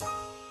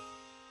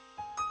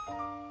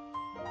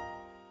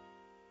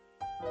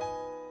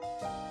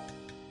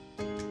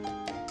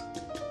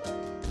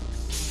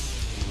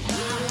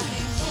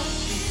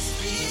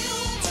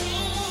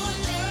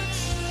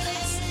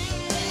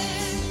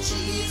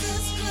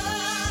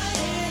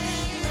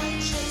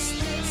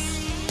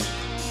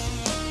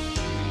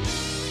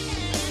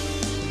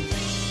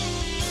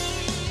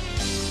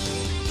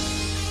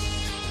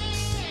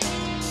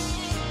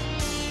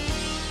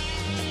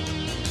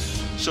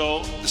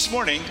So this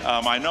morning,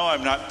 I know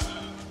I'm not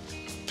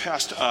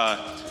past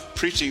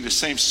preaching the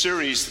same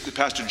series that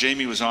Pastor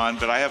Jamie was on,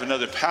 but I have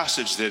another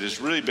passage that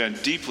has really been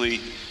deeply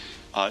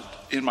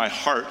in my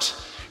heart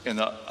in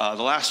the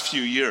last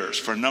few years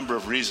for a number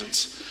of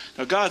reasons.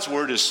 Now, God's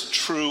word is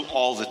true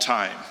all the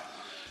time,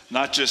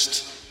 not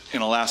just in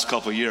the last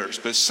couple of years,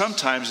 but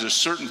sometimes there's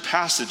certain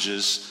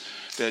passages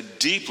that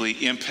deeply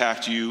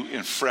impact you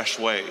in fresh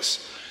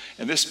ways.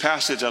 And this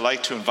passage I'd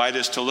like to invite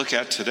us to look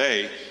at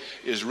today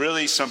is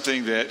really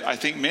something that I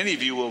think many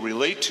of you will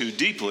relate to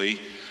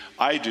deeply.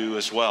 I do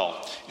as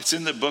well. It's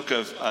in the book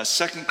of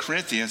 2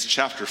 Corinthians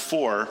chapter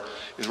 4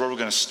 is where we're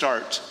going to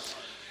start.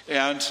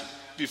 And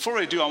before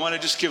I do, I want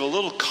to just give a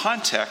little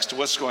context to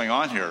what's going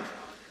on here.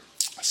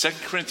 2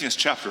 Corinthians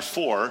chapter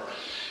 4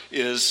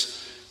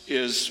 is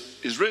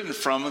written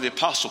from the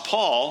Apostle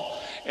Paul,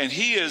 and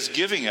he is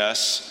giving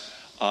us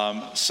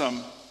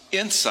some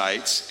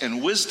insights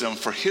and wisdom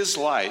for his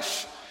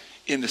life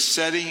in the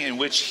setting in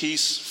which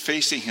he's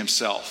facing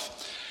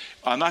himself.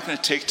 I'm not going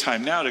to take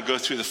time now to go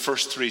through the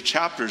first 3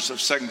 chapters of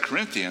 2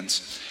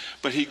 Corinthians,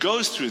 but he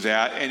goes through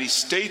that and he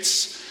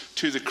states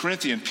to the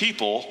Corinthian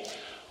people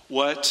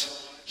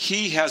what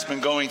he has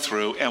been going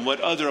through and what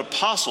other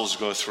apostles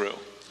go through.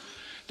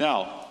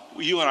 Now,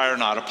 you and I are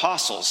not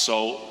apostles,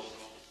 so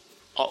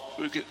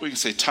we can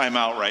say time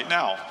out right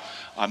now.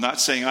 I'm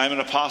not saying I'm an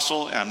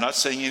apostle, and I'm not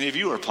saying any of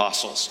you are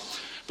apostles,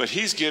 but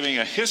he's giving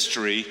a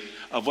history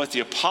of what the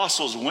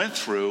apostles went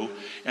through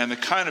and the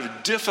kind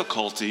of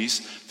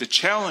difficulties, the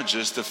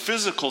challenges, the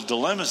physical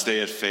dilemmas they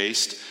had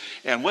faced,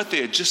 and what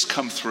they had just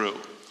come through.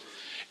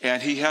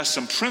 And he has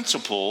some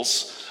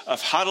principles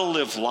of how to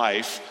live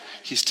life.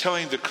 He's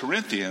telling the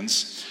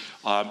Corinthians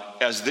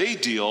as they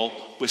deal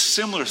with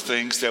similar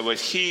things that what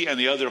he and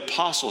the other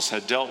apostles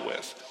had dealt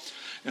with.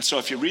 And so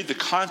if you read the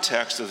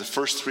context of the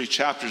first 3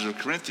 chapters of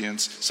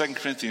Corinthians, 2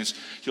 Corinthians,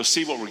 you'll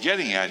see what we're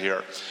getting at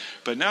here.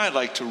 But now I'd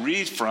like to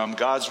read from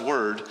God's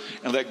word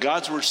and let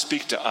God's word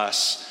speak to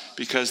us,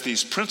 because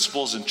these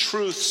principles and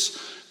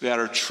truths that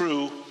are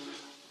true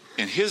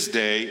in his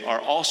day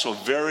are also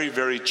very,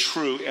 very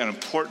true and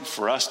important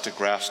for us to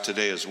grasp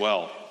today as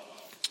well.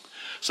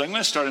 So I'm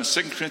going to start in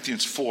 2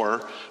 Corinthians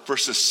 4,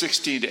 verses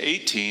 16 to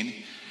 18,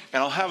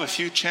 and I'll have a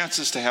few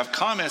chances to have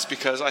comments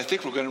because I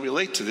think we're going to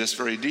relate to this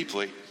very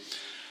deeply.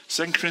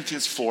 2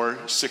 Corinthians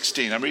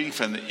 4:16. I'm reading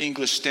from the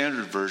English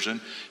Standard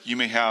Version. You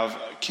may have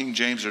King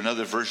James or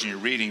another version you're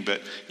reading,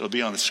 but it'll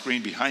be on the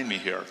screen behind me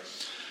here.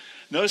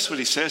 Notice what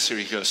he says here.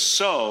 He goes,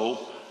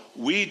 "So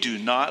we do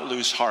not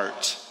lose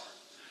heart.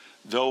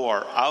 Though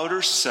our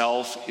outer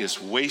self is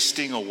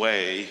wasting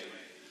away,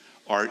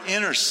 our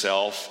inner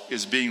self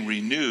is being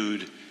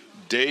renewed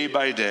day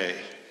by day.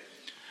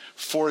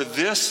 For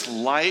this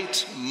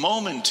light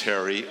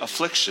momentary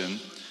affliction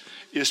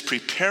is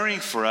preparing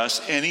for us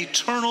an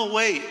eternal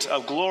weight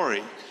of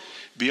glory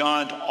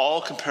beyond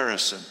all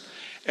comparison,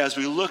 as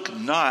we look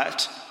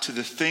not to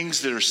the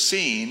things that are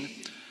seen,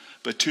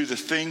 but to the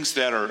things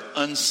that are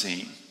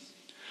unseen.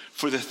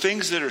 For the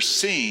things that are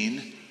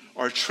seen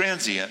are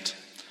transient,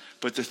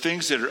 but the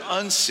things that are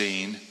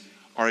unseen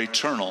are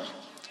eternal."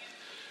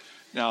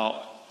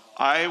 Now,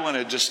 I want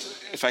to just,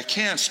 if I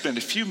can, spend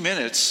a few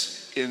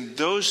minutes in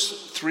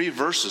those 3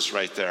 verses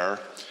right there,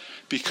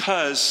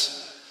 because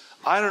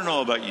I don't know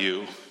about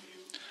you,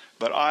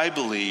 but I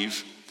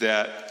believe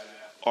that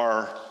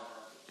our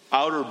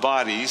outer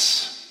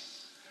bodies,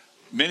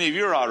 many of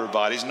your outer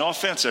bodies, no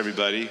offense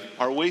everybody,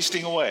 are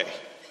wasting away.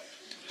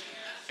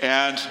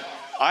 And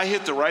I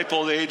hit the ripe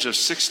old age of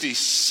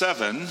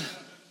 67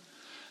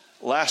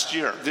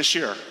 this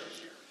year.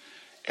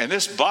 And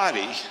this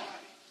body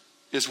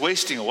is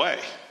wasting away.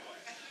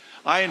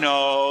 I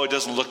know it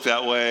doesn't look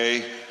that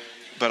way,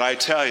 but I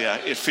tell you,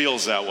 it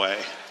feels that way.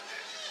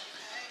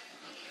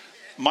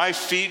 My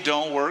feet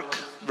don't work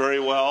very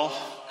well.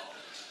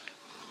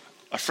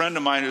 A friend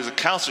of mine who's a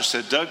counselor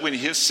said, "Doug, when you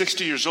hit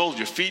 60 years old,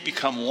 your feet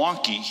become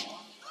wonky."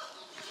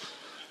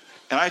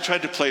 And I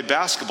tried to play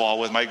basketball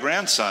with my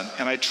grandson,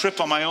 and I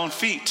trip on my own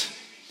feet.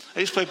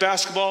 I used to play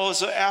basketball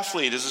as an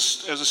athlete, as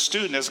a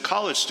student, as a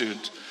college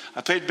student.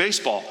 I played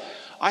baseball.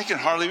 I can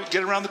hardly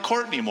get around the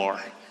court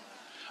anymore.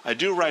 I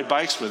do ride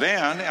bikes with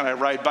Ann, and I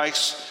ride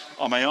bikes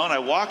on my own. I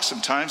walk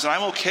sometimes, and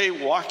I'm okay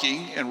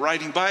walking and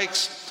riding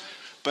bikes.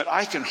 But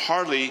I can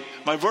hardly,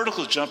 my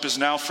vertical jump is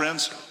now,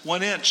 friends,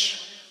 1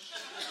 inch.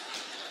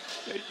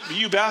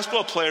 You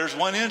basketball players,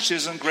 1 inch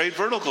isn't great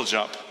vertical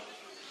jump.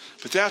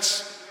 But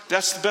that's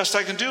the best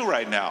I can do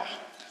right now.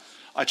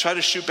 I try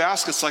to shoot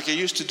baskets like I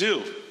used to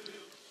do.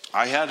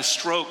 I had a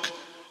stroke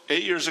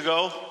 8 years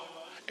ago,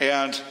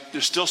 and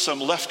there's still some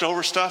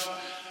leftover stuff.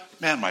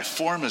 Man, my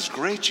form is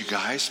great, you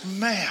guys.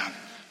 Man.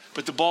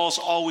 But the ball's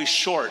always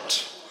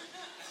short.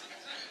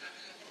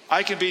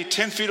 I can be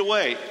 10 feet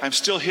away. I'm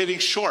still hitting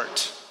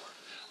short.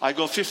 I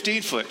go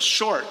 15 foot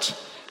short.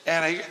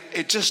 And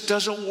it just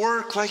doesn't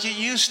work like it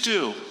used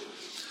to.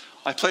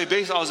 I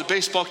was a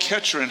baseball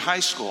catcher in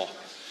high school.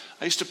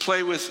 I used to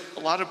play with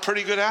a lot of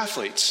pretty good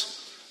athletes.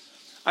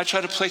 I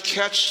try to play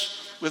catch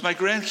with my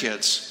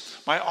grandkids.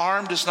 My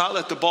arm does not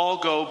let the ball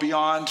go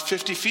beyond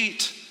 50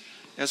 feet.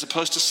 as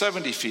opposed to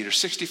 70 feet or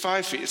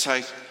 65 feet. It's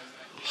like,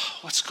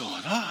 what's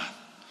going on?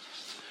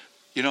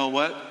 You know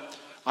what?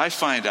 I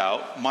find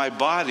out my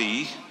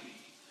body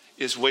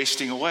is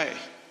wasting away.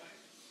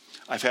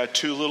 I've had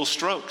 2 little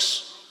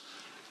strokes.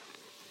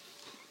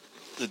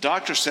 The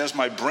doctor says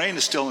my brain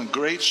is still in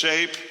great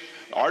shape.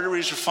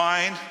 Arteries are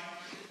fine.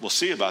 We'll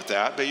see about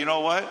that. But you know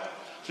what?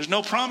 There's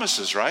no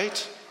promises,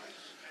 right?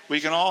 We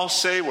can all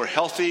say we're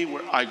healthy.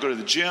 I go to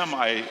the gym.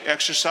 I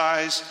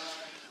exercise.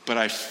 But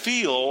I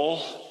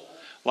feel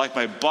like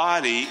my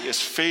body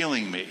is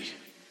failing me.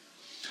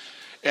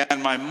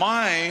 And my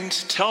mind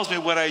tells me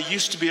what I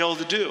used to be able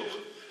to do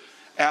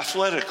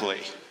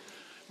athletically,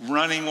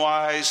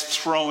 running-wise,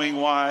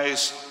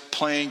 throwing-wise,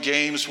 playing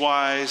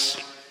games-wise.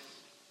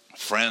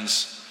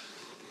 Friends,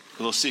 a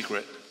little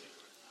secret,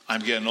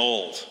 I'm getting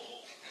old.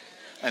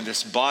 And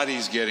this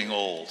body's getting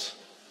old.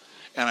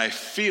 And I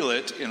feel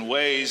it in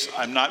ways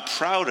I'm not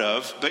proud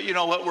of, but you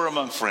know what? We're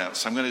among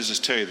friends. I'm going to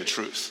just tell you the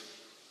truth.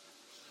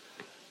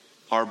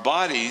 Our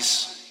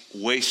bodies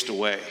waste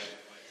away.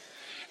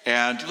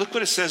 And look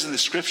what it says in the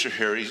scripture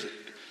here.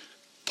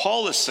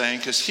 Paul is saying,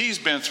 because he's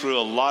been through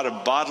a lot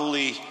of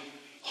bodily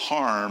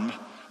harm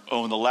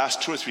in the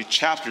last 2 or 3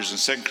 chapters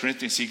in 2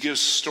 Corinthians, he gives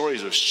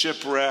stories of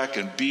shipwreck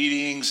and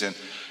beatings and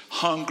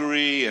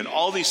hungry and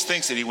all these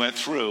things that he went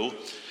through.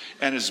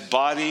 And his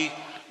body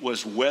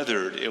was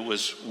weathered. It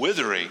was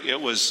withering. It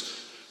was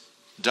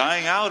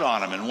dying out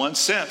on him in one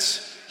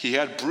sense. He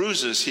had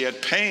bruises. He had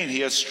pain.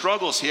 He had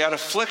struggles. He had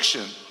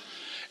affliction.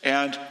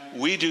 And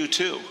we do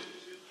too.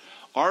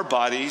 Our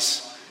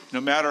bodies, no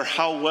matter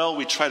how well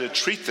we try to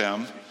treat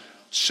them,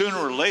 sooner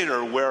or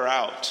later wear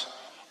out.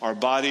 Our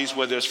bodies,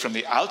 whether it's from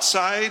the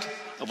outside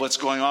of what's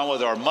going on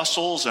with our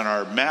muscles and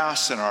our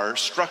mass and our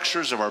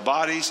structures of our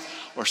bodies,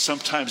 or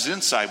sometimes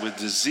inside with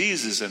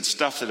diseases and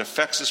stuff that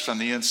affects us from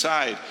the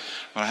inside.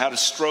 When I had a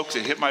stroke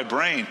that hit my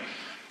brain,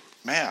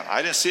 man,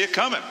 I didn't see it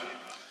coming.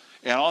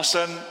 And all of a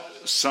sudden,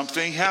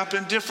 something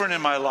happened different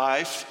in my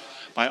life.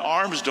 My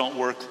arms don't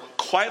work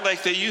quite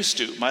like they used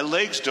to. My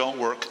legs don't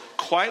work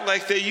quite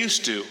like they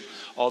used to.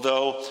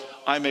 Although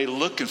I may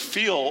look and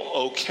feel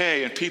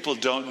okay, and people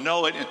don't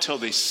know it until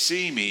they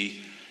see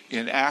me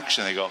in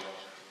action. They go,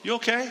 "You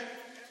okay?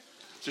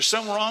 Is there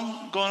something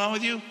wrong going on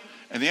with you?"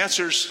 And the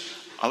answer is,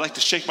 I like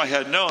to shake my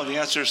head no. And the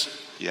answer is,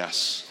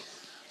 yes.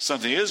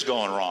 Something is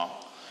going wrong.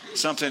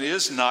 Something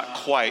is not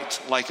quite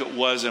like it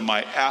was in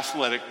my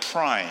athletic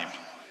prime.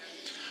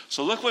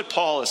 So look what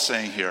Paul is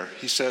saying here.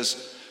 He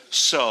says,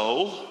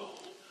 so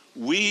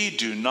we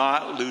do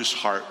not lose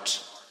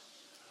heart.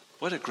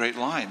 What a great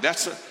line.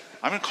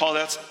 I'm going to call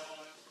that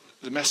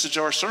the message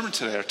of our sermon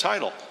today, our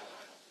title.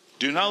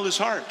 Do not lose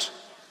heart.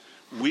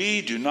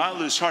 We do not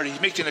lose heart. He's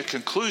making a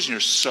conclusion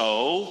here.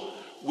 So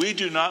we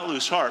do not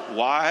lose heart.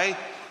 Why?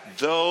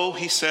 Though,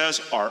 he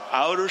says, our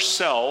outer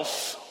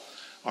self,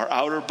 our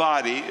outer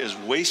body is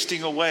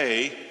wasting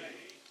away,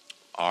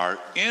 our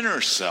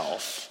inner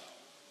self,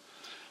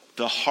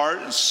 the heart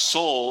and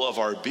soul of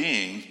our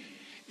being,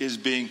 is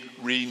being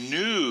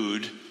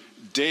renewed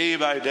day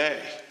by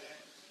day.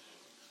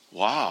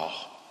 Wow.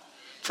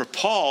 For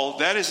Paul,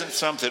 that isn't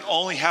something that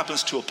only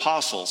happens to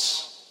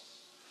apostles.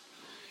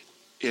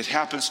 It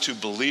happens to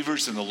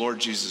believers in the Lord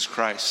Jesus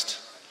Christ.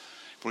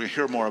 We're going to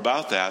hear more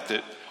about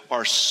that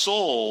our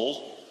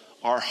soul,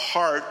 our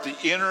heart, the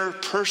inner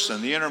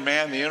person, the inner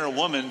man, the inner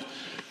woman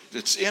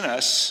that's in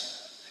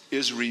us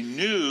is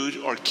renewed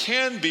or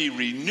can be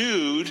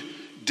renewed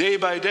day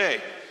by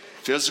day.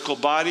 Physical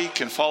body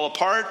can fall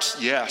apart,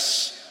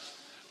 yes.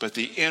 But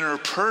the inner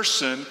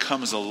person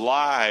comes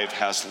alive,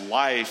 has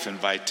life and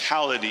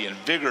vitality and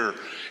vigor,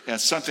 and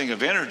something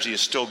of energy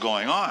is still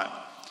going on.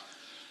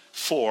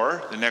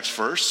 For, the next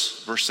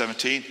verse, verse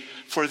 17,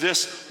 for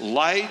this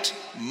light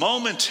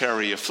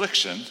momentary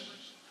affliction,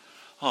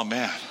 oh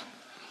man,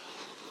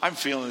 I'm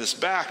feeling this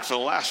back for the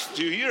last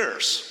few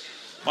years.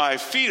 My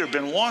feet have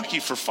been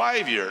wonky for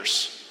 5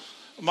 years.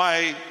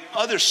 My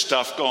other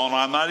stuff going on,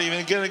 I'm not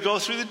even going to go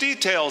through the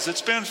details.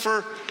 It's been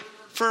for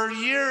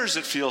years,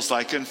 it feels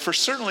like, and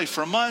certainly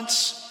for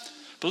months.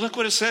 But look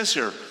what it says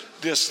here.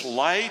 This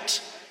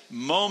light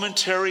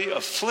momentary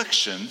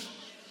affliction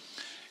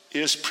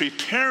is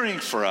preparing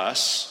for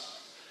us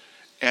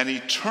an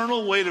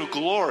eternal weight of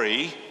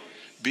glory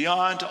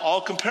beyond all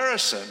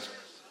comparison.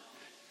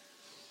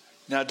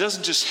 Now, it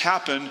doesn't just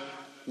happen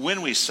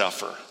when we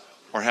suffer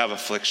or have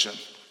affliction,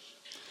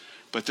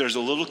 but there's a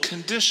little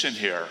condition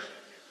here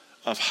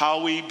of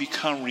how we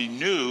become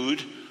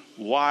renewed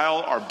while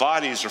our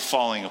bodies are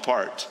falling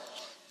apart.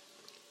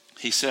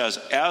 He says,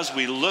 as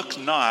we look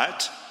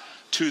not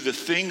to the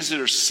things that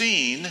are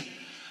seen,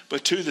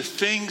 but to the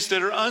things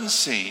that are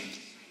unseen.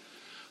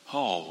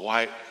 Oh,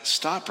 why?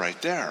 Stop right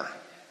there.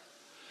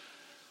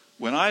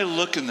 When I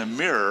look in the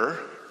mirror,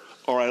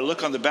 or I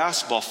look on the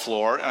basketball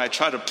floor and I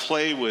try to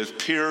play with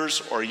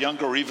peers or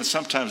younger or even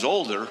sometimes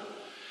older,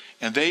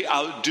 and they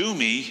outdo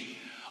me,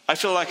 I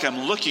feel like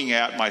I'm looking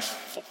at my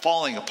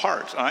falling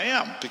apart. And I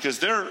am, because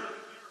they're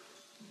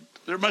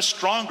much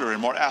stronger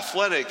and more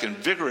athletic and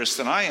vigorous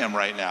than I am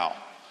right now.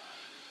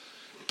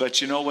 But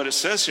you know what it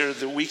says here,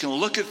 that we can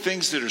look at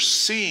things that are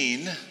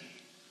seen,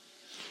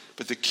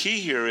 but the key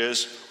here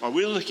is, are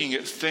we looking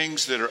at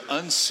things that are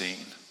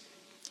unseen?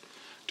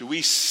 Do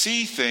we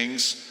see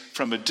things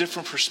from a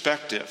different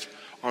perspective?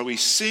 Are we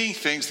seeing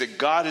things that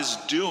God is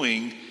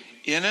doing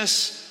in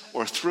us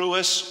or through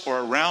us or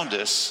around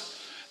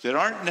us that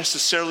aren't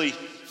necessarily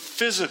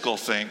physical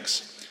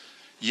things?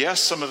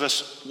 Yes, some of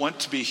us want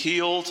to be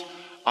healed.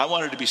 I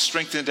wanted to be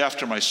strengthened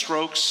after my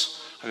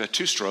strokes. I've had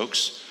 2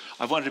 strokes.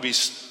 I wanted to be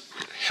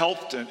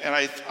helped, and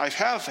I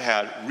have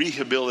had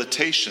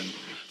rehabilitation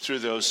through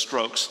those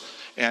strokes.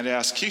 And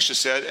as Keisha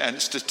said,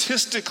 and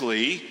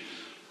statistically,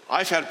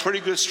 I've had pretty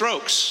good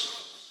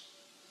strokes.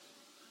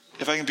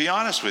 If I can be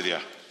honest with you,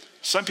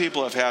 some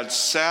people have had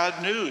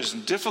sad news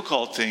and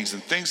difficult things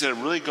and things that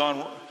have really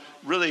gone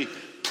really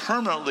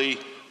permanently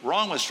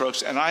wrong with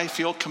strokes, and I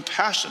feel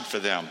compassion for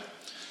them.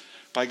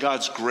 By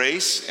God's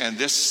grace and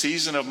this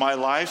season of my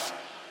life,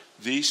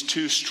 these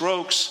 2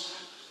 strokes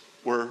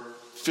were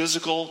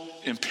physical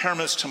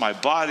impairments to my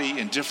body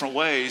in different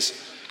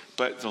ways,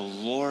 but the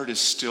Lord is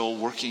still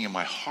working in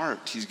my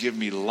heart. He's given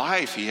me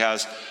life.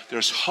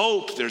 There's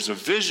hope, there's a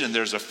vision,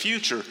 there's a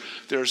future,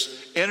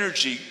 there's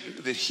energy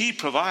that He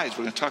provides.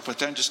 We're going to talk about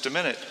that in just a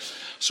minute.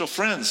 So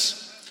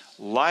friends,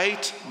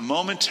 light,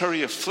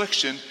 momentary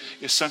affliction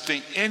is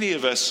something any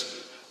of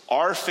us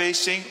are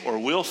facing or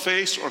will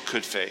face or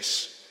could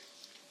face.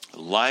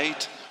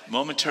 Light,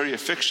 momentary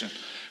affliction.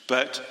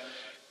 But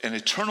an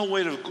eternal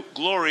weight of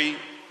glory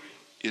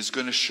is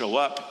going to show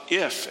up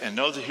if, and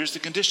know that here's the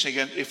condition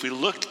again, if we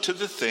look to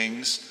the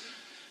things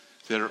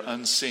that are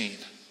unseen,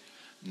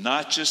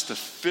 not just the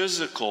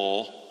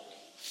physical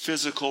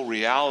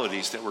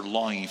realities that we're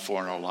longing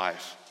for in our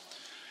life.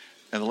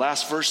 And the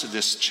last verse of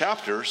this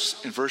chapter,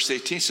 in verse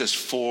 18, says,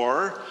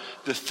 "For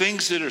the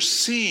things that are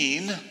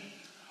seen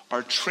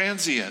are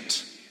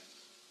transient,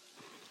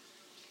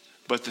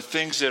 but the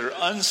things that are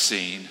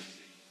unseen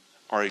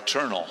are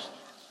eternal."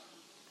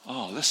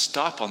 Oh, let's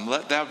stop and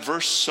let that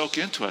verse soak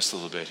into us a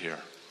little bit here.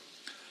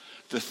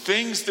 The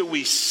things that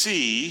we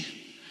see,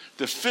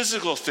 the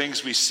physical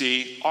things we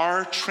see,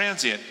 are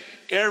transient.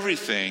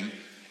 Everything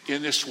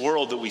in this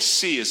world that we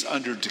see is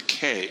under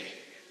decay.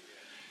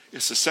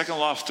 It's the second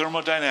law of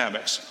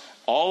thermodynamics.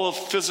 All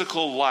of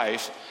physical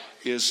life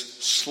is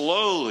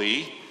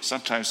slowly,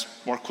 sometimes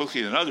more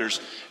quickly than others,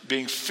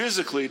 being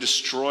physically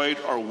destroyed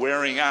or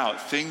wearing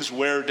out. Things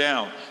wear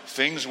down.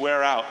 Things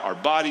wear out. Our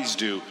bodies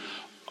do.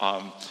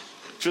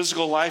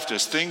 Physical life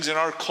does. Things in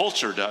our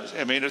culture does.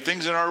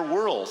 Things in our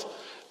world.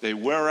 They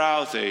wear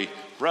out, they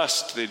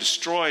rust, they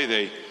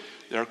destroy,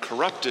 they're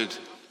corrupted,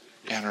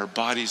 and our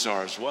bodies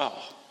are as well.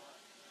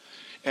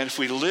 And if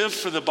we live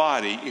for the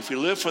body, if we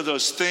live for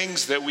those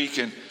things that we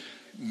can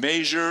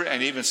measure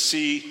and even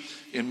see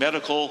in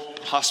medical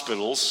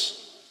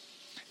hospitals,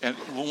 and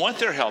we want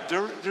their help.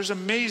 There's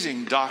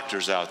amazing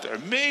doctors out there,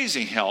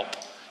 amazing help.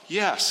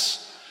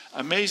 Yes.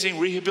 Amazing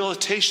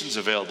rehabilitation's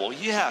available.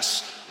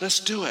 Yes, let's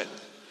do it.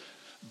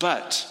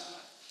 But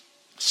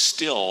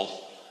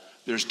still,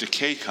 there's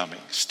decay coming.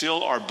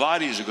 Still, our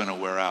bodies are going to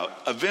wear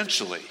out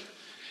eventually.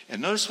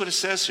 And notice what it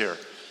says here.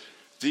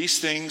 These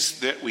things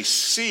that we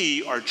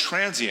see are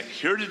transient.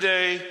 Here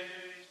today,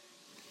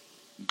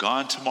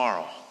 gone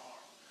tomorrow.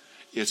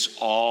 It's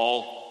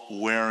all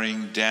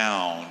wearing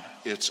down.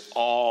 It's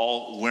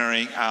all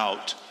wearing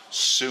out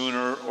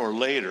sooner or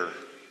later.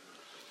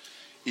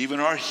 Even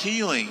our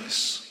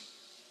healings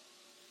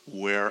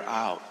wear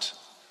out.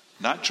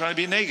 Not trying to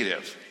be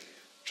negative.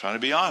 Trying to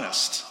be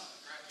honest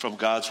from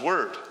God's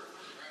word.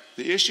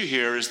 The issue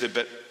here is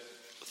that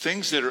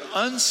things that are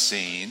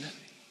unseen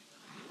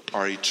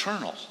are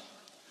eternal.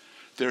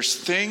 There's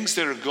things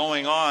that are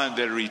going on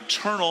that are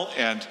eternal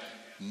and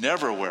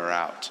never wear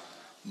out,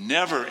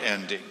 never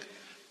ending,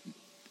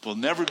 will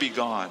never be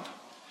gone.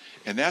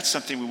 And that's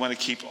something we want to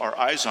keep our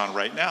eyes on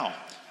right now.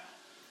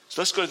 So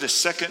let's go to the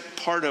second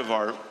part of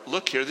our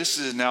look here. This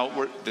is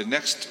now the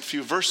next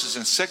few verses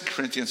in 2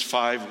 Corinthians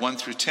 5, 1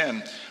 through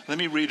 10. Let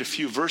me read a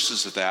few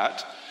verses of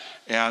that.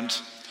 And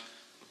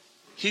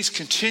he's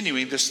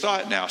continuing this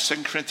thought now.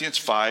 2 Corinthians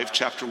 5,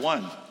 chapter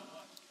 1.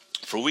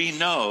 "For we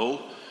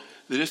know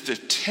that if the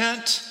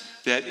tent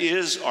that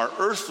is our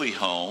earthly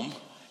home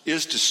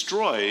is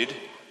destroyed,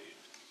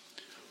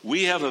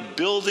 we have a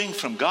building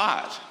from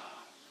God,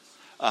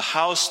 a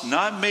house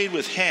not made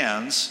with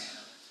hands,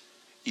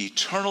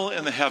 eternal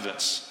in the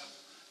heavens."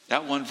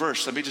 That one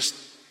verse, let me just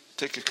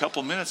take a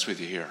couple minutes with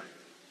you here.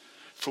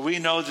 "For we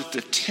know that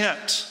the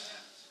tent,"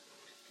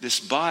 this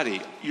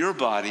body, your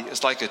body,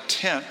 is like a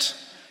tent.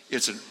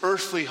 It's an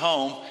earthly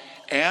home,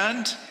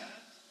 and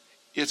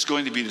it's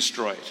going to be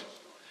destroyed.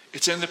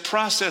 It's in the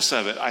process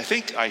of it. I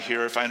think I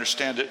hear, if I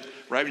understand it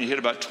right, when you hit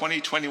about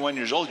 20, 21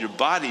 years old, your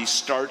body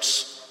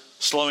starts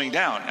slowing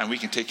down, and we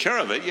can take care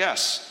of it,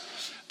 yes.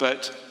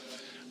 But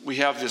we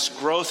have this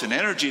growth and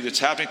energy that's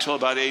happening till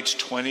about age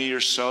 20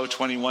 or so,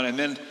 21, and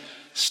then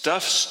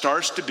stuff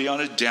starts to be on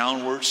a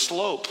downward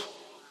slope.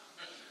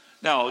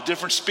 Now, a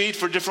different speed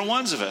for different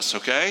ones of us,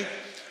 okay?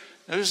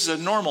 Now, this is a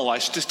normal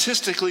life,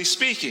 statistically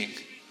speaking.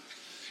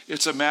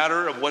 It's a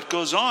matter of what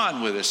goes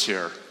on with us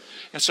here.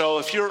 And so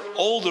if you're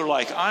older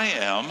like I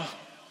am,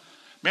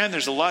 man,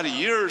 there's a lot of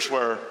years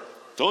where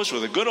those were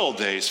the good old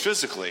days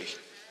physically.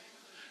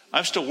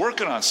 I'm still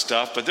working on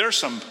stuff, but there's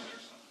some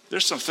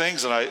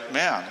things that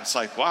it's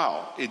like,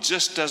 wow, it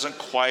just doesn't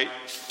quite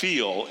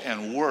feel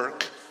and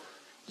work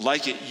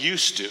like it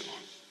used to.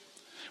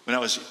 When I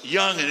was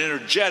young and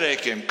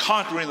energetic and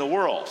conquering the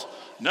world.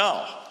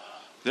 No,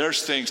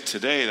 there's things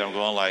today that I'm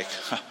going like,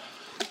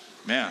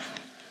 man,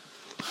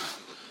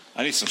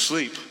 I need some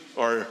sleep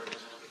or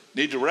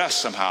need to rest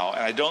somehow.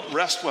 And I don't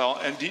rest well.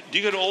 And do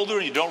you get older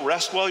and you don't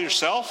rest well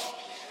yourself?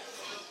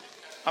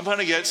 I'm going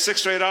to get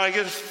 6 or 8 hours. I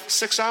get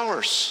 6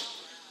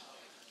 hours.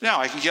 Now,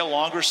 I can get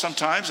longer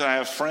sometimes, and I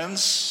have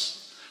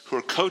friends who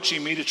are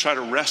coaching me to try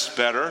to rest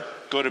better,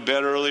 go to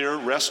bed earlier,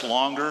 rest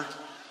longer.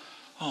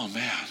 Oh,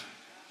 man.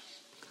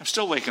 I'm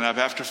still waking up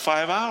after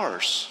 5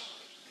 hours.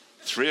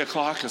 3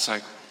 o'clock, it's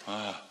like,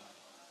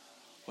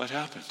 what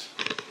happened?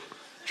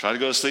 Try to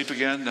go to sleep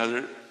again,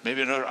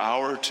 maybe another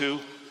hour or two,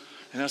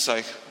 and it's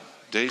like,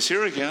 day's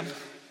here again.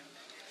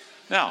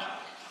 Now,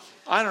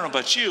 I don't know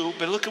about you,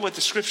 but look at what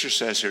the scripture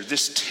says here.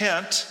 This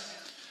tent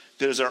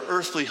that is our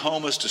earthly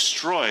home is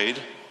destroyed.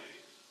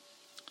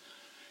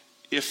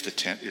 If the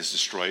tent is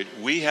destroyed,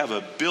 we have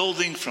a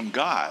building from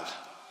God,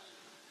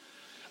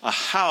 a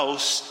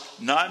house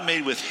not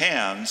made with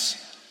hands,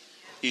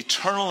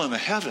 eternal in the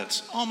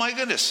heavens. Oh my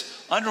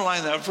goodness,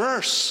 underline that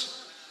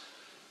verse.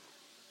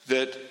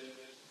 That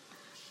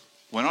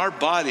when our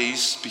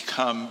bodies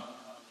become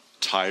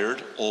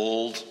tired,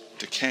 old,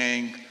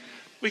 decaying,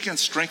 we can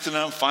strengthen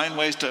them, find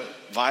ways to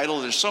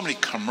vital. There's so many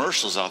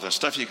commercials out there,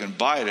 stuff you can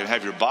buy to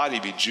have your body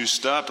be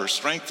juiced up or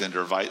strengthened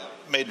or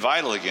made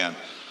vital again.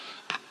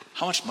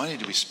 How much money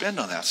do we spend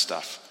on that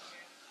stuff?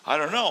 I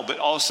don't know, but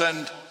all of a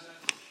sudden,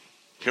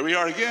 here we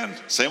are again.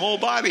 Same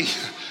old body,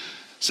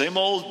 same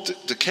old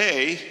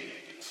decay,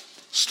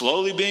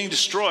 slowly being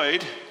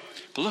destroyed.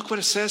 But look what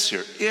it says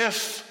here.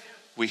 If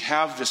we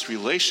have this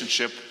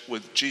relationship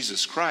with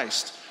Jesus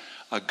Christ,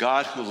 a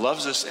God who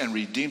loves us and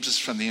redeems us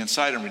from the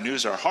inside and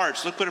renews our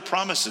hearts, look what it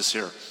promises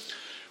here.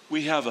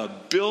 We have a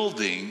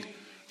building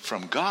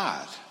from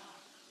God,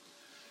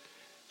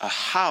 a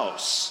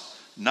house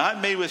not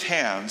made with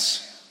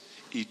hands,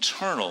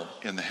 eternal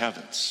in the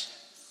heavens.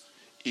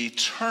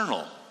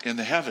 Eternal in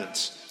the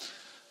heavens.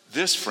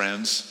 This,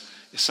 friends,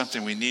 is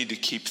something we need to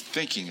keep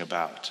thinking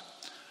about.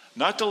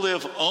 Not to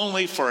live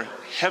only for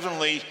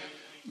heavenly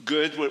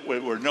good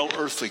where no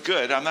earthly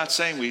good. I'm not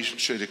saying we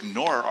should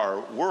ignore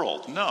our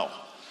world, no.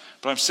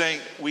 But I'm saying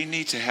we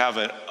need to have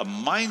a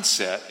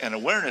mindset and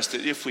awareness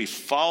that if we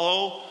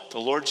follow the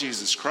Lord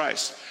Jesus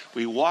Christ,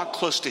 we walk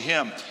close to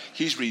him,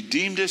 he's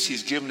redeemed us,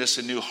 he's given us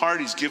a new heart,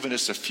 he's given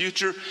us a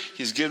future,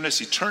 he's given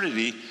us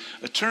eternity.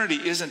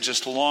 Eternity isn't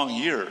just long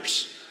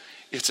years,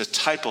 it's a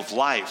type of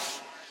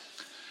life.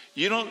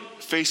 You don't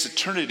face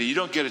eternity, you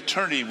don't get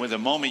eternity when the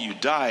moment you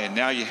die and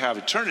now you have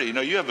eternity.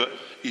 No, you have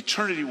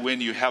eternity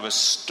when you have a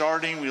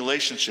starting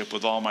relationship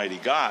with Almighty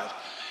God.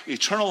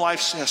 Eternal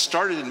life has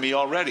started in me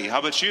already. How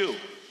about you?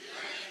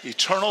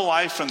 Eternal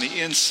life from the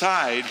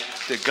inside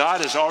that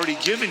God has already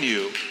given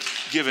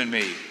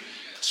me.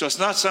 So it's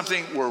not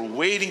something we're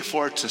waiting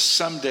for to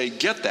someday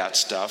get that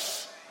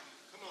stuff.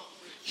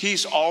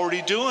 He's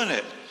already doing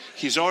it.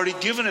 He's already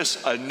given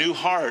us a new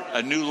heart,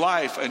 a new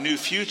life, a new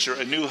future,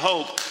 a new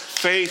hope,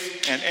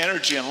 faith and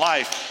energy in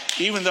life.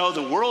 Even though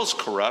the world's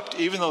corrupt,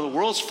 even though the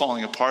world's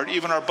falling apart,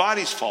 even our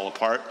bodies fall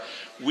apart,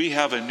 we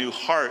have a new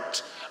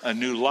heart, a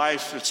new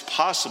life that's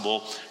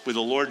possible with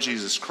the Lord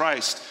Jesus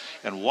Christ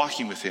and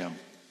walking with him.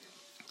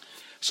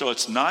 So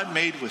it's not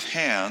made with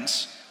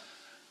hands,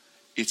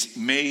 it's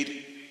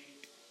made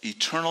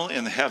eternal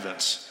in the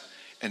heavens.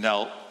 And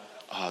now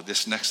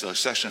this next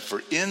section,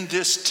 for in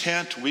this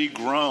tent we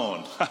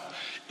groan.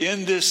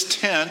 In this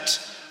tent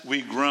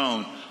we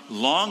groan,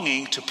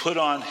 longing to put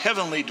on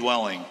heavenly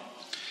dwelling,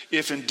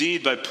 if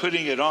indeed by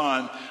putting it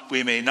on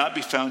we may not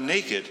be found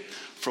naked.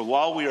 For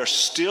while we are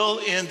still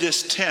in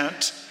this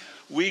tent,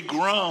 we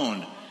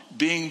groan,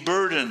 being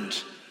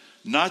burdened,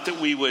 not that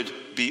we would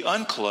be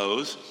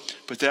unclothed,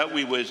 but that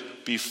we would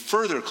be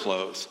further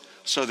clothed,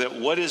 so that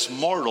what is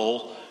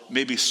mortal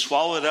may be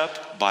swallowed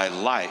up by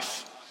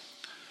life.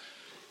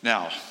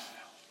 Now,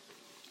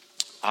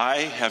 I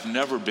have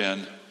never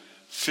been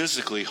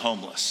physically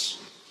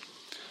homeless.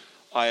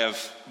 I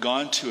have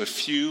gone to a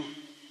few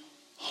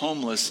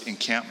homeless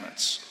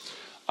encampments.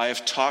 I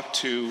have talked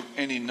to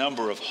any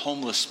number of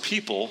homeless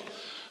people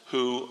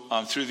who,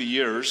 through the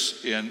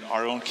years in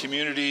our own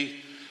community,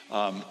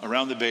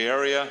 around the Bay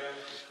Area,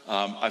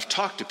 I've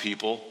talked to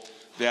people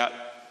that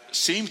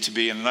seem to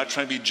be, and I'm not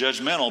trying to be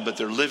judgmental, but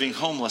they're living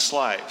homeless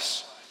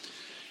lives.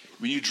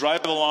 When you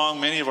drive along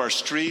many of our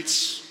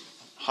streets,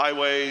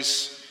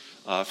 highways,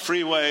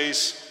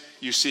 freeways,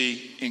 you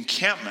see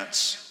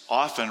encampments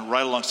often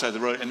right alongside the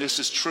road. And this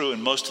is true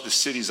in most of the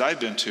cities I've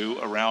been to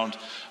around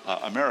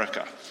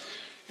America.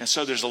 And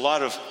so there's a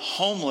lot of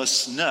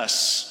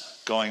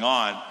homelessness going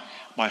on.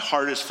 My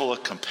heart is full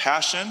of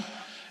compassion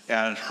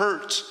and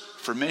hurt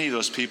for many of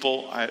those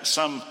people.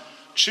 Some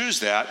choose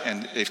that,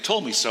 and they've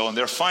told me so, and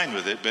they're fine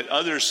with it, but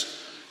others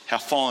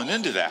have fallen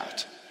into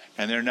that,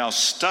 and they're now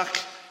stuck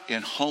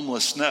in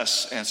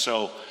homelessness. And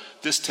so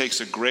this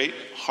takes a great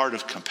heart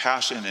of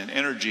compassion and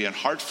energy and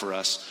heart for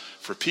us,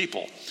 for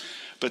people.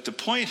 But the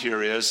point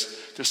here is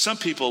that some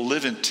people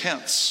live in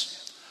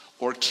tents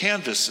or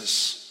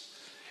canvases,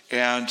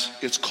 and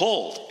it's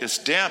cold, it's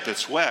damp,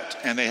 it's wet,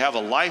 and they have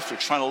a life they're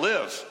trying to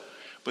live,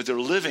 but they're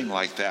living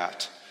like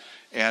that.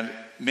 And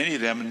many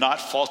of them not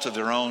fault of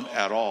their own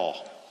at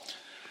all.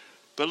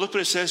 But look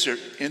what it says here.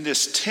 In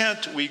this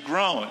tent we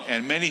groan.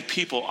 And many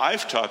people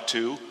I've talked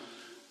to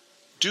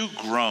do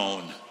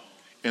groan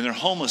in their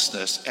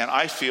homelessness. And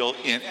I feel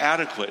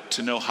inadequate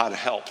to know how to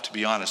help, to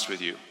be honest with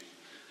you.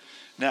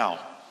 Now,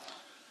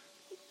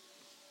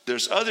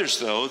 there's others,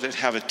 though, that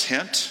have a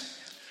tent.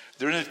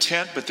 They're in a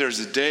tent, but there's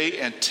a day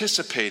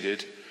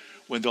anticipated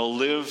when they'll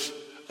live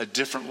a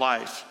different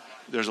life.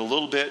 There's a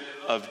little bit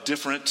of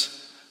different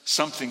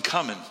something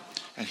coming.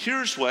 And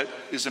here's what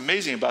is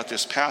amazing about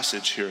this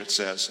passage here. It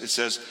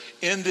says,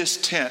 in this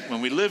tent,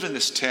 when we live in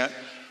this tent,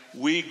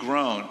 we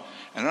groan.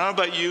 And I don't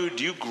know about you,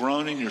 do you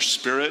groan in your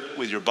spirit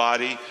with your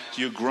body?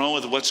 Do you groan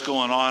with what's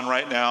going on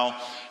right now?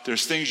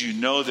 There's things you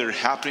know that are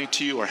happening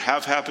to you or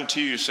have happened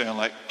to you. You're saying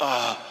like,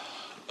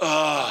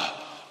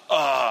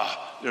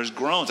 There's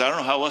groans. I don't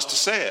know how else to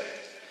say it.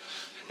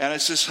 And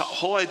it's this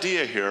whole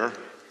idea here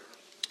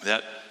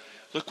that,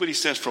 look what he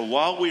says, for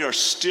while we are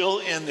still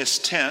in this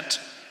tent,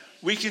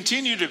 we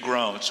continue to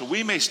groan. So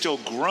we may still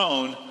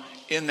groan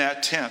in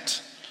that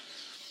tent.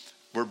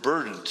 We're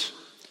burdened.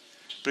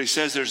 But he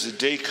says there's a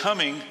day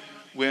coming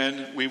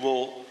when we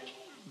will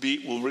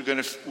be, when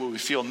we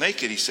feel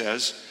naked, he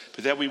says,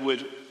 but that we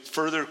would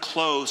further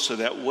clothe so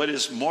that what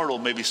is mortal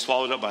may be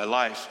swallowed up by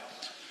life.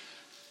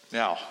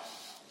 Now,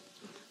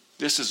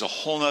 this is a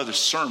whole other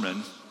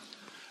sermon,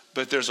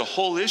 but there's a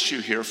whole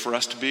issue here for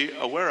us to be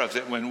aware of,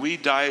 that when we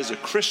die as a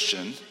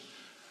Christian,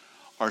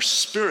 our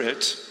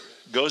spirit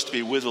goes to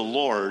be with the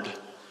Lord,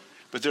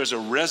 but there's a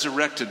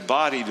resurrected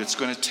body that's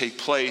going to take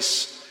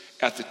place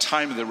at the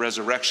time of the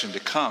resurrection to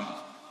come.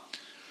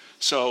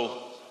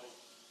 So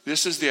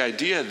this is the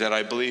idea that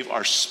I believe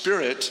our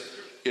spirit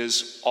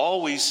is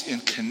always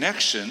in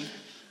connection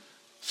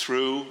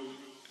through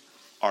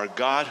our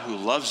God who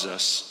loves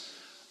us.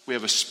 We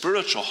have a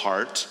spiritual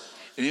heart,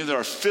 and even though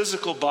our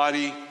physical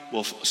body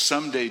will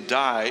someday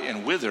die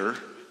and wither,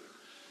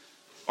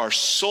 our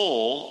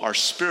soul, our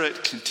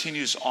spirit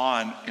continues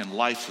on in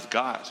life with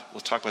God.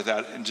 We'll talk about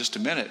that in just a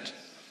minute.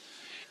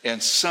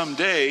 And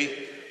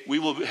someday we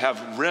will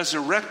have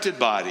resurrected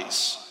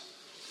bodies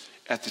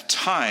at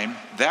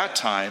that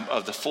time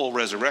of the full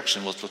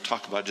resurrection, which we'll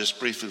talk about just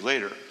briefly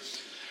later.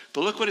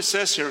 But look what it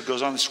says here. It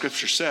goes on, the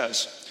scripture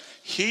says,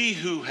 he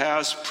who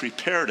has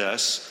prepared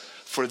us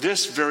for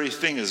this very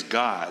thing is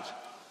God.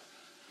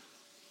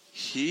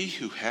 He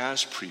who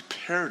has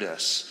prepared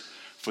us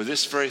for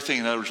this very thing.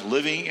 In other words,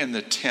 living in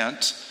the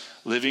tent,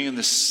 living in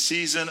the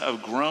season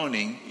of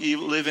groaning,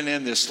 living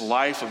in this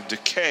life of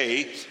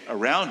decay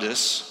around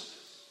us.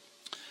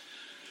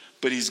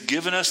 But he's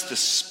given us the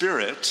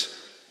Spirit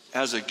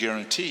as a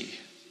guarantee.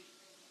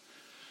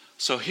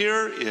 So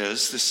here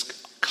is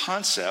this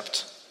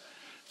concept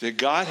that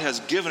God has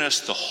given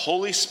us the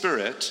Holy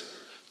Spirit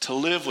to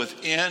live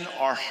within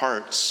our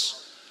hearts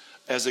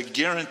as a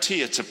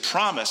guarantee. It's a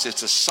promise.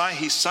 It's a sign.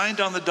 He signed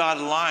on the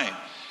dotted line.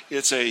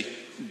 It's a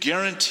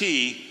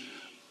guarantee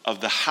of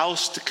the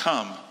house to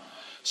come.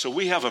 So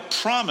we have a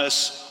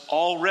promise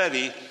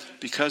already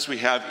because we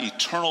have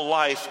eternal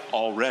life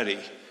already.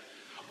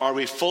 Are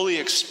we fully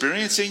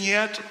experiencing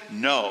yet?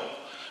 No.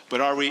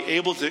 But are we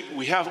able to?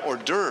 We have hors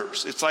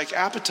d'oeuvres. It's like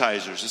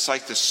appetizers. It's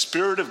like the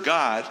Spirit of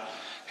God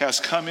has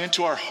come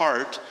into our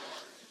heart.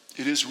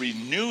 It is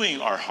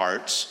renewing our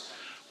hearts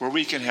where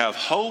we can have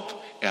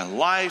hope and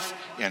life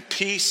and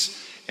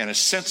peace and a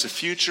sense of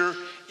future,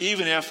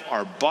 even if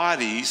our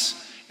bodies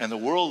and the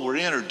world we're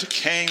in are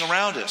decaying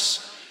around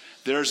us.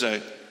 There's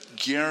a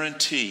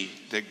guarantee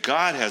that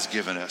God has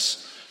given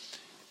us.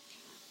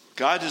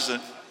 God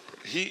doesn't,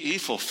 he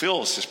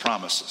fulfills his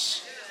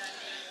promises.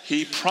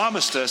 He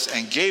promised us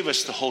and gave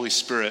us the Holy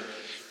Spirit,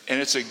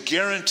 and it's a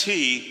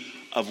guarantee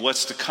of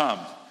what's to come.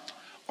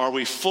 Are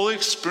we fully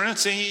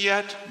experiencing it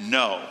yet?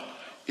 No.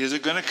 Is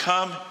it going to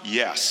come?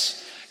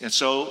 Yes. And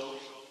so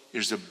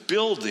there's a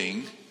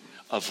building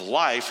of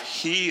life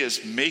he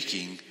is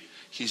making.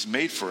 He's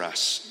made for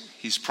us.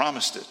 He's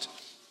promised it.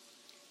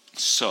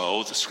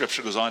 So the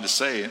scripture goes on to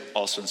say,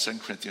 also in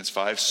 2 Corinthians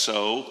 5,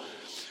 so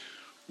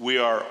we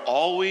are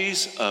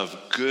always of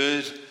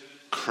good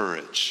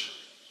courage.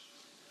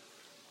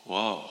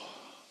 Whoa.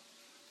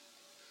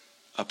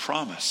 A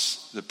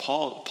promise that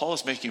Paul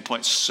is making a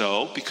point.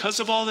 So because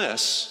of all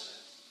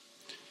this,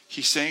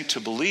 he's saying to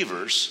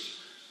believers,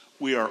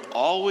 we are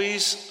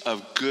always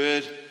of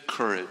good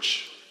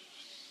courage.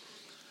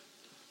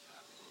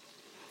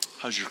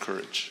 How's your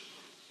courage?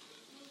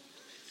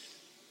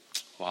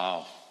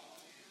 Wow.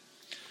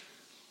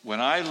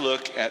 When I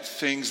look at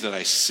things that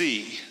I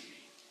see,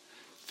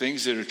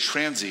 things that are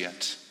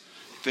transient,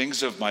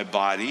 things of my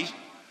body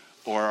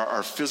or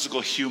our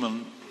physical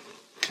human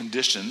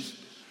condition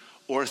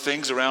or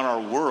things around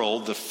our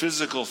world, the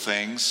physical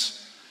things,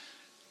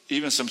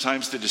 even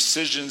sometimes the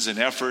decisions and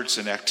efforts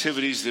and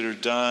activities that are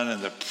done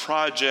and the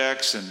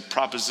projects and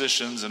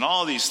propositions and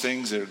all these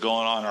things that are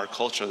going on in our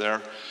culture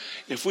there,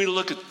 if we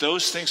look at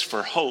those things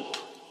for hope,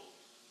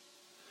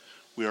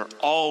 we are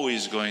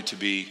always going to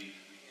be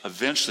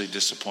eventually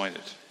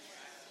disappointed.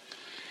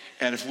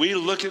 And if we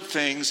look at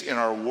things in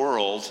our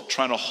world,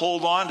 trying to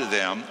hold on to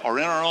them, or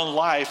in our own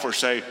life, or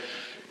say,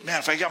 man,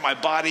 if I got my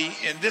body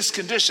in this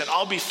condition,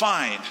 I'll be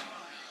fine.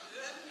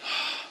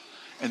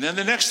 And then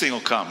the next thing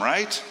will come,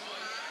 right?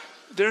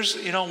 There's,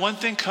 one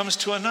thing comes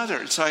to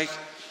another. It's like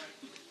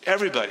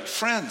everybody,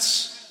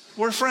 friends.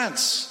 We're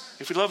friends.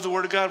 If we love the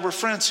Word of God, we're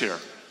friends here.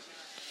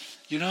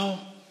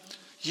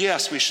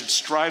 Yes, we should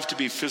strive to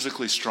be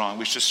physically strong.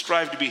 We should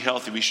strive to be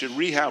healthy. We should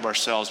rehab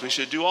ourselves. We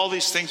should do all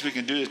these things we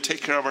can do to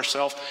take care of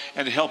ourselves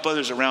and to help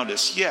others around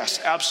us.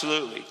 Yes,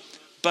 absolutely.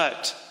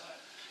 But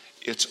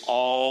it's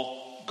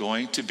all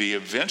going to be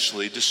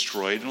eventually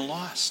destroyed and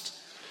lost.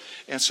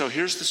 And so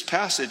here's this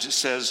passage. It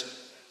says,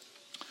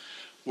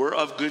 we're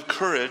of good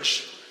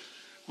courage.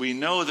 We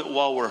know that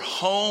while we're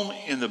home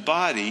in the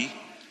body,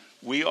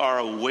 we are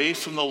away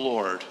from the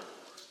Lord.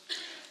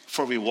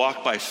 For we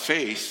walk by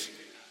faith,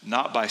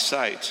 not by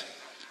sight.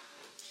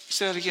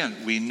 Say that again.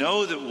 We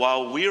know that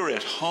while we are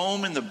at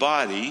home in the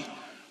body,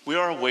 we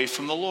are away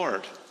from the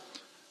Lord.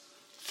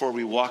 For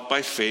we walk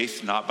by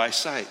faith, not by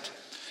sight.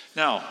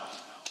 Now,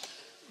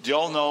 do you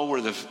all know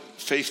where the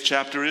faith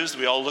chapter is that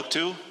we all look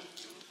to?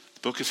 The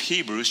book of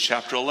Hebrews,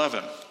 chapter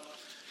 11.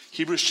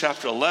 Hebrews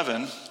chapter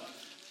 11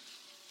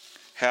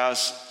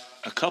 has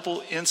a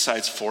couple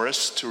insights for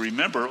us to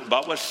remember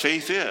about what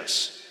faith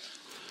is.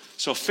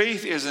 So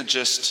faith isn't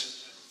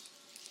just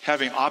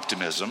having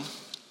optimism.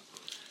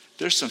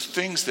 There's some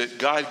things that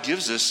God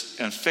gives us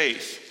in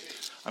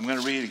faith. I'm going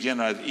to read again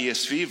out of the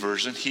ESV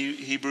version,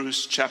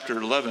 Hebrews chapter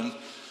 11,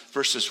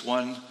 verses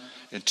 1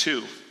 and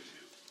 2.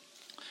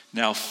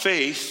 Now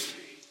faith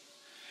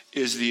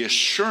is the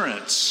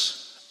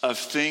assurance of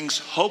things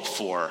hoped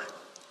for,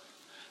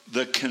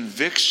 the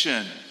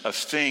conviction of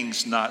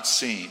things not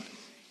seen.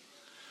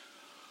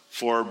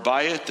 For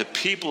by it the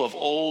people of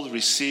old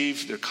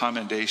received their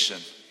commendation.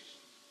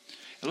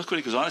 And look what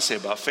he goes on to say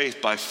about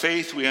faith. By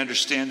faith we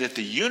understand that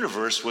the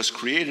universe was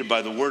created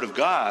by the word of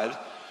God,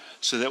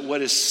 so that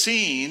what is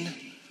seen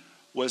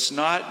was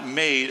not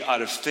made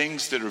out of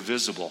things that are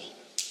visible.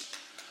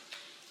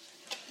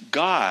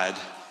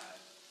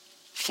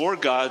 For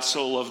God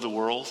so loved the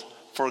world,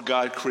 for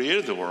God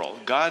created the world.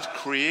 God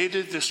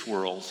created this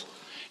world,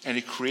 and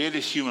he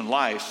created human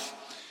life.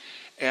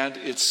 And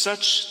it's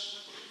such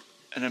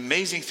an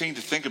amazing thing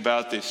to think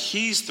about that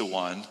he's the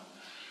one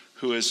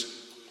who has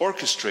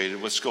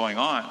orchestrated what's going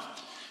on.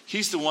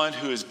 He's the one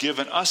who has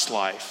given us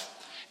life.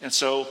 And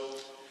so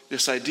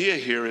this idea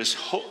here is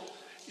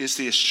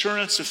the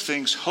assurance of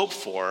things hoped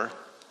for,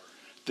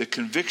 the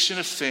conviction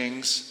of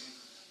things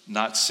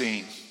not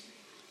seen.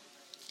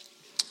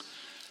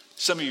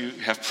 Some of you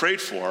have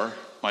prayed for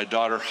my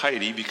daughter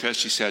Heidi because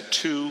she's had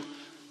 2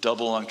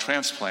 double lung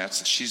transplants,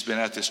 and she's been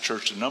at this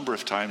church a number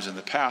of times in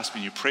the past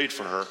when you prayed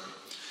for her.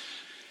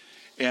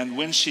 And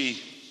when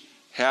she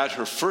had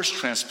her first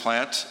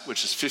transplant,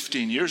 which is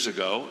 15 years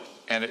ago,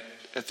 and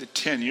at the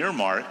 10-year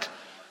mark,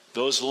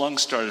 those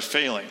lungs started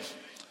failing.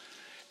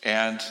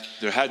 And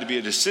there had to be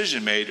a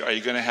decision made, are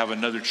you going to have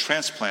another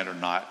transplant or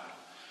not?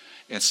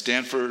 And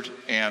Stanford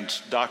and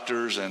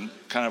doctors and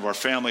kind of our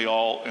family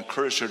all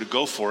encouraged her to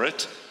go for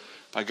it.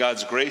 By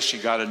God's grace, she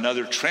got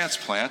another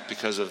transplant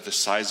because of the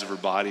size of her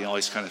body and all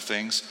these kind of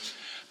things.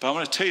 But I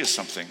want to tell you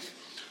something.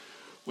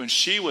 When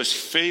she was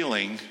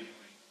failing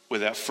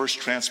with that first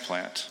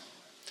transplant,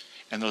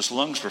 and those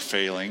lungs were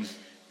failing,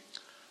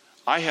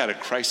 I had a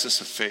crisis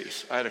of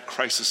faith. I had a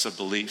crisis of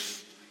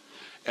belief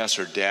as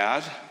her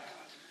dad,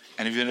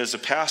 and even as a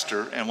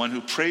pastor, and one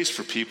who prays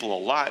for people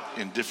a lot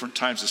in different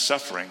times of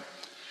suffering.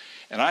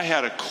 And I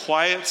had a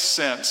quiet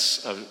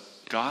sense of,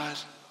 God,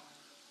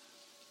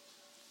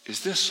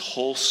 is this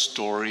whole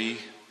story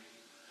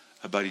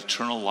about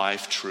eternal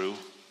life true?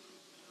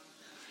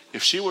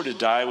 If she were to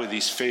die with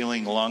these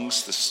failing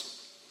lungs,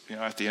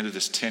 at the end of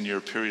this 10-year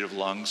period of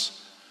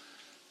lungs,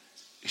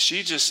 is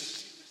she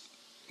just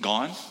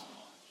gone?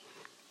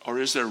 Or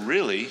is there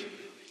really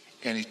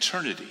an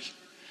eternity?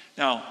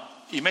 Now,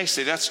 you may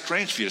say, that's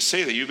strange for you to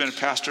say that. You've been a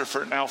pastor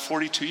for now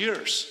 42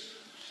 years.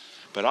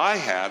 But I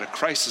had a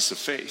crisis of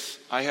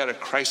faith. I had a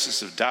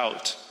crisis of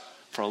doubt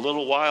for a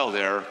little while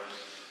there.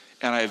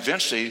 And I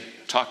eventually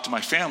talked to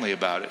my family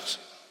about it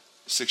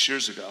 6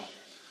 years ago.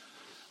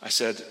 I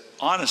said,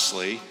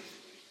 honestly,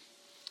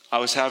 I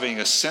was having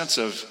a sense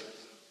of,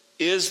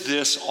 is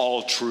this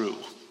all true?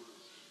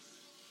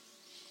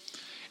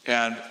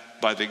 And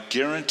by the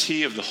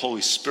guarantee of the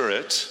Holy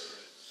Spirit,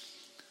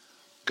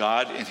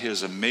 God, in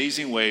his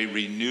amazing way,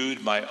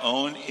 renewed my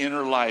own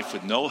inner life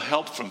with no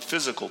help from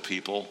physical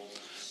people,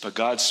 but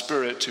God's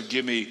Spirit to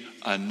give me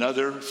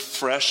another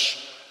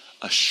fresh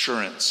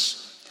assurance,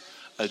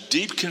 a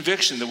deep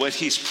conviction that what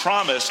he's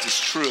promised is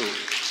true.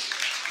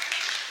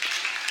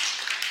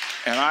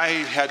 And I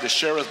had to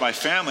share with my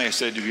family, I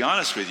said, to be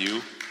honest with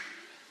you,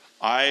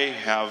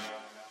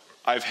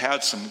 I've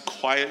had some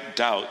quiet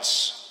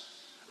doubts,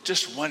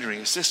 just wondering,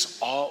 is this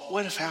all,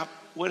 what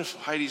if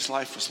Heidi's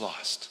life was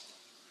lost?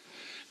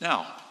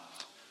 Now,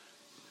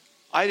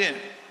 I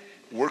didn't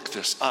work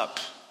this up,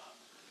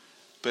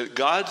 but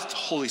God's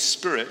Holy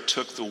Spirit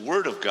took the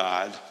Word of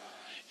God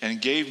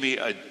and gave me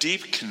a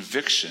deep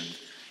conviction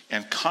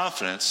and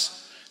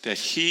confidence that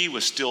He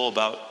was still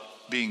about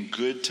being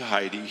good to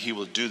Heidi. He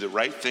will do the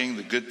right thing,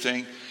 the good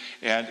thing.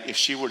 And if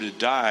she were to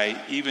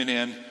die, even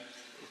in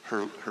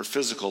her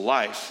physical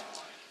life,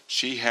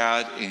 she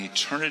had an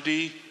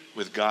eternity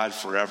with God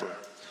forever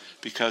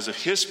because of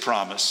His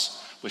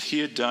promise, what He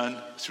had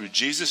done through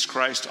Jesus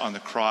Christ on the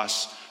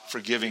cross,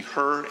 forgiving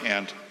her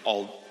and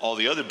all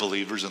the other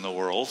believers in the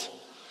world.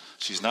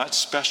 She's not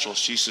special.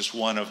 She's just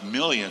one of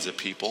millions of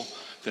people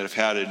that have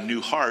had a new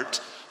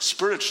heart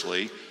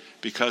spiritually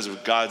because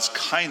of God's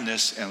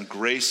kindness and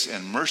grace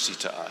and mercy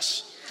to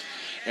us.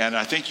 And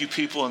I think you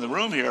people in the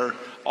room here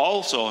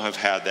also have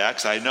had that,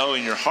 because I know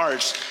in your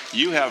hearts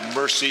you have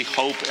mercy,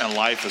 hope, and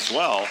life as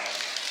well.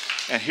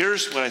 And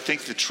here's what I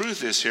think the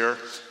truth is here.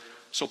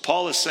 So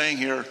Paul is saying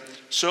here,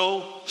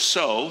 so,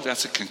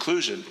 that's a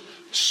conclusion.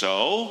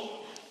 So,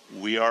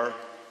 we are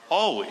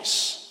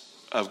always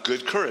of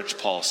good courage,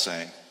 Paul's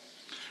saying.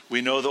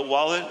 We know that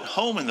while at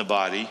home in the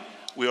body,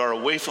 we are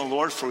away from the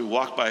Lord, for we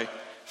walk by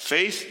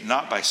faith,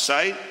 not by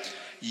sight.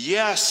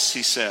 Yes,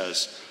 he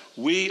says,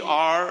 we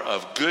are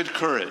of good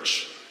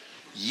courage.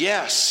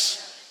 Yes.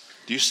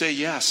 Do you say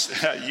yes?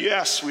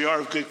 Yes, we are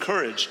of good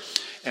courage.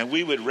 And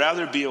we would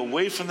rather be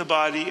away from the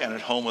body and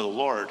at home with the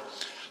Lord.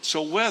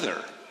 So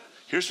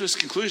here's what his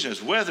conclusion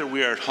is, whether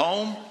we are at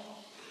home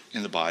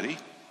in the body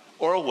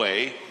or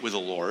away with the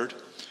Lord,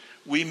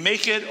 we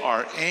make it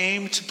our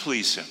aim to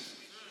please Him.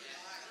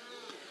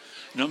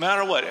 No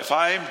matter what, if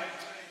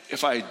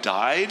I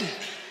died,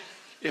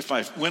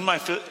 when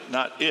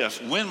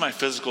my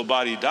physical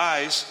body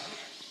dies,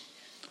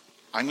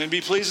 I'm going to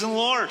be pleasing the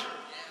Lord.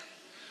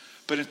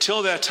 But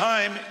until that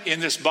time, in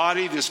this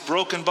body, this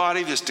broken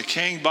body, this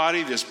decaying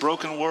body, this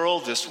broken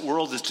world, this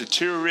world that's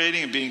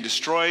deteriorating and being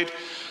destroyed,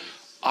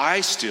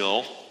 I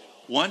still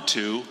want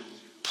to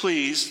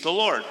please the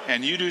Lord.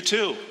 And you do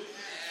too.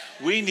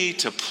 We need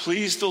to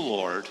please the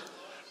Lord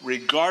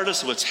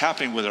regardless of what's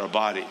happening with our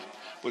body,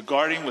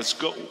 regardless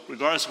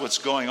of what's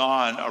going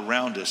on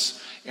around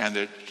us, and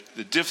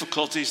the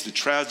difficulties, the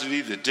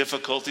tragedy, the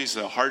difficulties,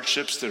 the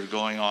hardships that are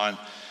going on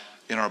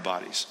in our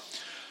bodies.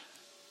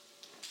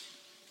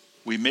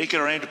 We make it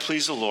our aim to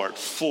please the Lord.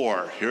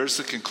 Here's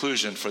the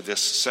conclusion for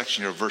this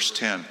section here, verse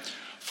 10.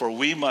 For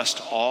we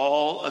must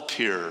all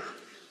appear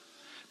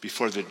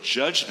before the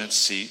judgment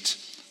seat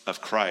of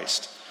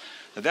Christ.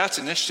 Now that's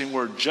an interesting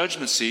word,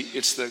 judgment seat.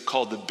 It's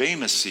called the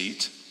Bema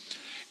seat.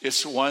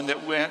 It's one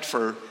that went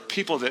for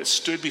people that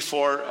stood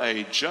before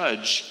a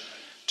judge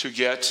to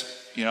get,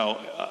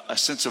 a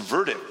sense of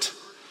verdict.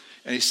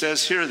 And he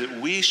says here that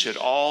we should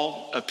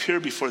all appear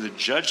before the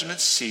judgment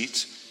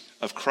seat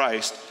of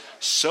Christ,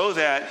 so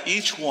that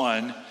each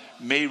one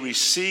may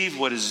receive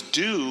what is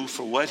due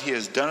for what he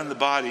has done in the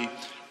body,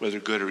 whether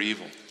good or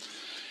evil.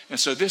 And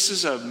so this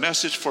is a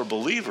message for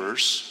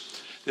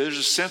believers. There's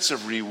a sense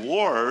of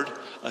reward,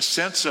 a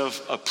sense of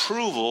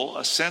approval,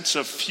 a sense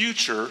of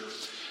future,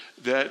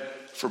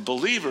 that for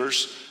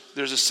believers,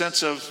 there's a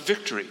sense of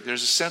victory.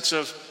 There's a sense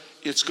of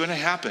it's going to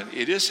happen.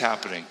 It is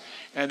happening.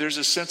 And there's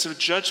a sense of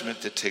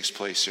judgment that takes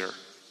place here.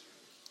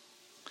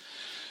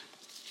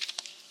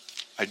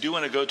 I do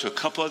want to go to a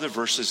couple other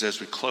verses as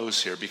we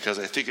close here, because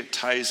I think it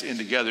ties in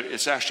together.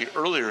 It's actually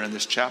earlier in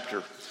this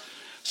chapter,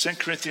 2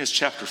 Corinthians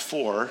chapter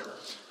 4,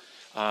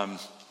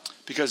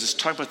 because it's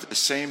talking about the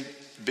same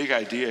big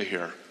idea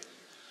here.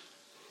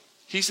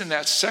 He's in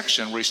that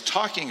section where he's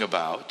talking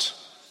about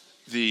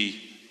the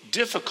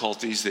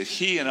difficulties that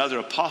he and other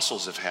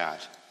apostles have had.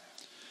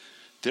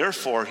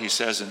 Therefore, he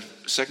says in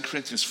 2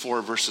 Corinthians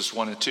 4, verses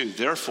 1 and 2,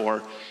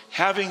 therefore,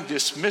 having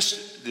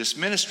dismissed this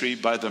ministry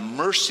by the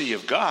mercy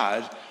of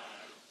God,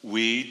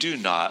 we do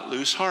not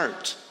lose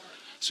heart.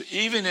 So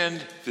even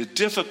in the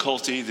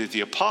difficulty that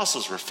the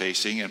apostles were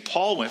facing and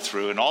Paul went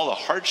through and all the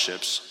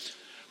hardships,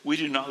 we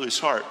do not lose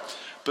heart.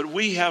 But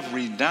we have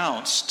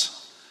renounced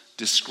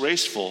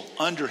disgraceful,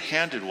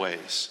 underhanded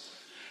ways.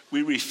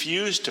 We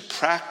refuse to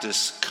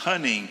practice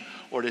cunning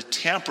or to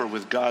tamper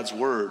with God's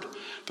word.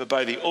 But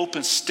by the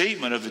open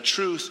statement of the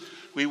truth,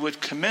 we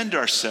would commend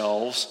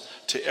ourselves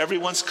to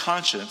everyone's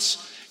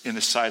conscience in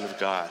the sight of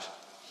God.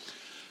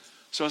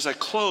 So as I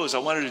close, I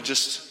wanted to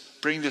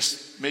just bring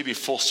this maybe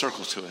full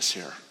circle to us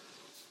here.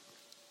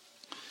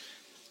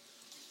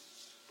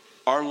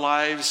 Our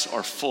lives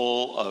are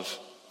full of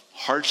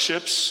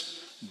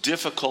hardships,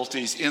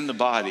 difficulties in the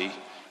body,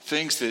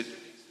 things that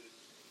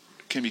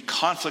can be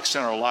conflicts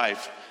in our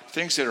life,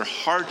 things that are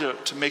hard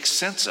to make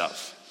sense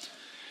of.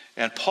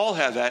 And Paul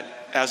had that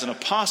as an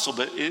apostle,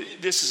 but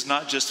this is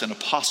not just an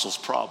apostle's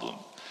problem.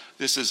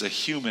 This is a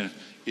human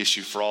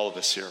issue for all of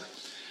us here.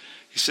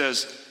 He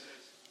says,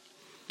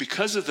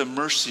 because of the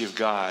mercy of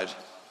God,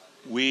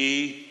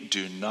 we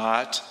do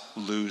not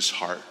lose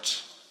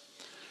heart.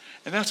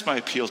 And that's my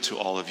appeal to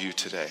all of you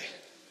today.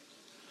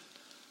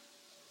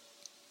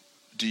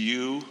 Do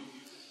you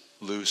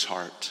lose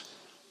heart?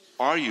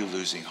 Are you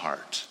losing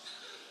heart?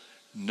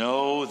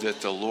 Know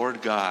that the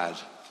Lord God,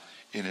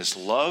 in his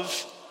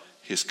love,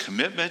 his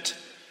commitment,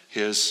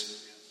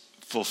 his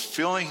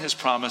fulfilling his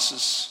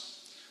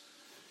promises,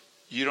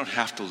 you don't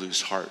have to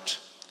lose heart.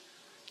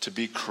 To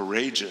be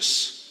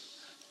courageous.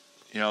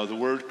 You know, the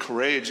word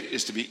courage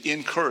is to be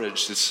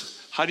encouraged.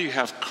 It's how do you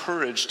have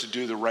courage to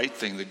do the right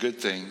thing, the good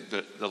thing,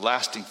 the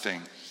lasting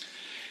thing?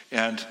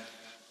 And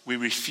we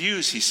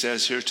refuse, he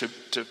says here,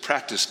 to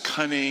practice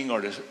cunning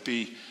or to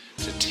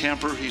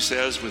tamper, he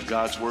says, with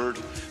God's word,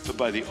 but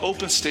by the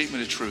open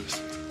statement of truth.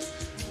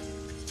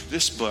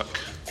 This book,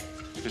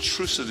 the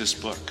truths of this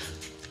book,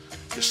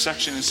 this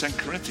section in 2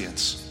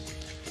 Corinthians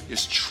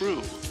is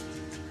true.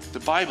 The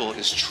Bible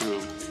is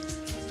true.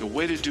 The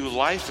way to do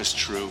life is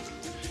true.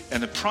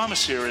 And the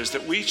promise here is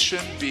that we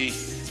shouldn't be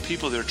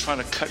people that are trying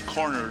to cut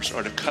corners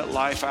or to cut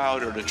life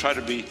out or to try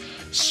to be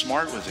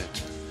smart with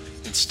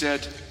it.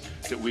 Instead,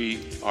 that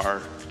we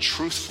are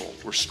truthful,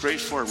 we're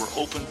straightforward,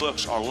 we're open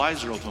books, our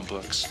lives are open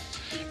books.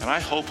 And I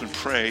hope and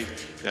pray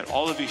that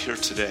all of you here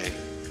today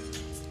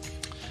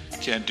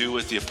can do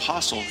what the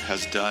apostle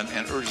has done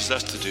and urges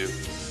us to do,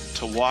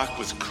 to walk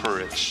with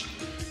courage,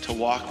 to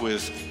walk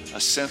with a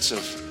sense of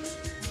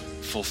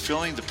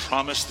fulfilling the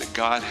promise that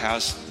God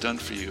has done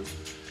for you.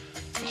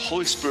 The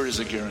Holy Spirit is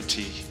a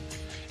guarantee,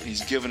 and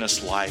he's given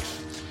us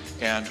life.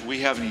 And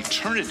we have an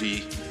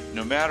eternity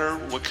no matter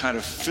what kind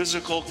of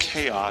physical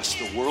chaos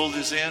the world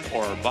is in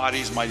or our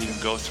bodies might even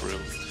go through.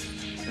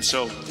 And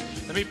so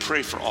let me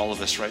pray for all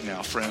of us right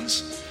now,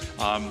 friends.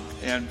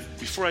 And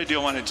before I do,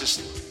 I want to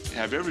just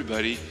have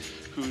everybody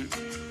who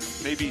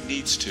maybe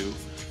needs to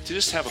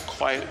just have a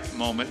quiet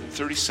moment,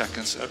 30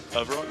 seconds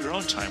of your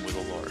own time with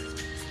the Lord.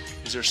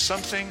 Is there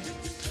something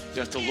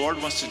that the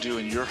Lord wants to do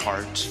in your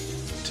heart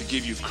to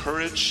give you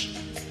courage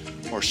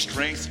or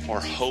strength or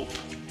hope,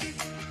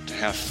 to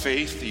have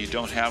faith that you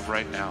don't have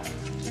right now?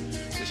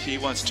 That he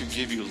wants to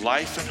give you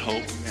life and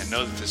hope and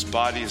know that this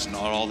body is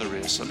not all there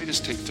is. So let me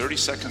just take 30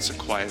 seconds of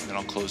quiet and then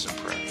I'll close in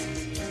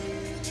prayer.